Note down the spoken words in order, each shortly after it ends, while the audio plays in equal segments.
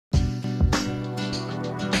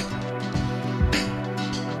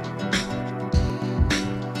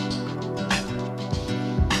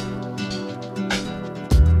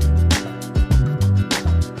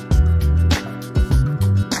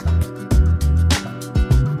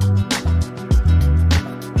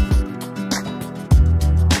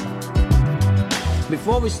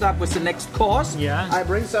we start with the next course, I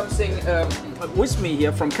bring something with me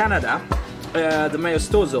here from Canada. The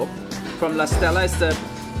Maestoso from LaStella is the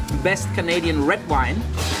best Canadian red wine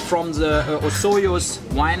from the Osoyoos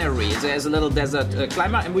Winery. There's a little desert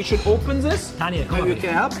climate, and we should open this. Tanya, come maybe you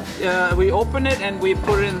can help. We open it and we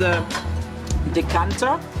put it in the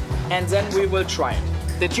decanter, and then we will try it.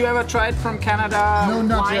 Did you ever try it from Canada? No,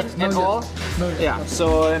 not wine yet. at all? No, yet. Yeah,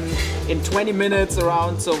 so in 20 minutes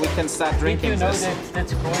around, so we can start drinking Did you know this.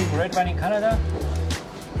 that's growing red wine in Canada?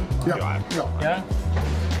 Yeah. Yeah.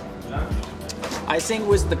 I think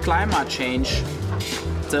with the climate change,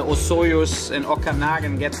 the Osoyoos in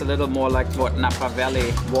Okanagan gets a little more like what Napa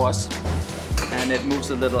Valley was, and it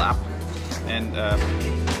moves a little up. And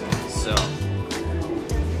so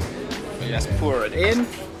we just pour it in,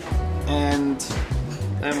 and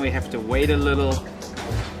then we have to wait a little,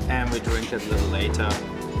 and we drink it a little later,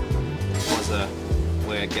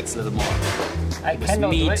 where it gets a little more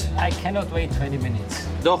I cannot wait 20 minutes.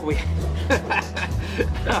 Doch, we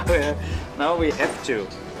now we have to.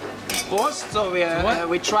 Prost, so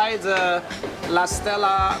we try the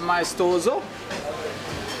LaStella Maestoso.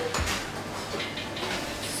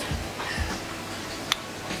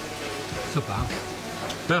 Super.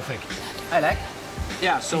 Perfect. I like.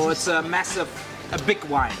 Yeah, so it's a massive, a big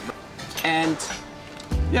wine. And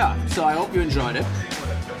yeah, so I hope you enjoyed it.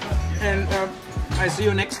 And I see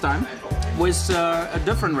you next time with a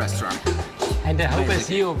different restaurant. And I hope I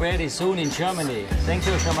see you very soon in Germany. Thank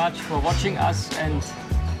you so much for watching us, and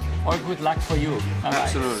all good luck for you. Bye-bye.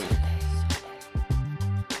 Absolutely.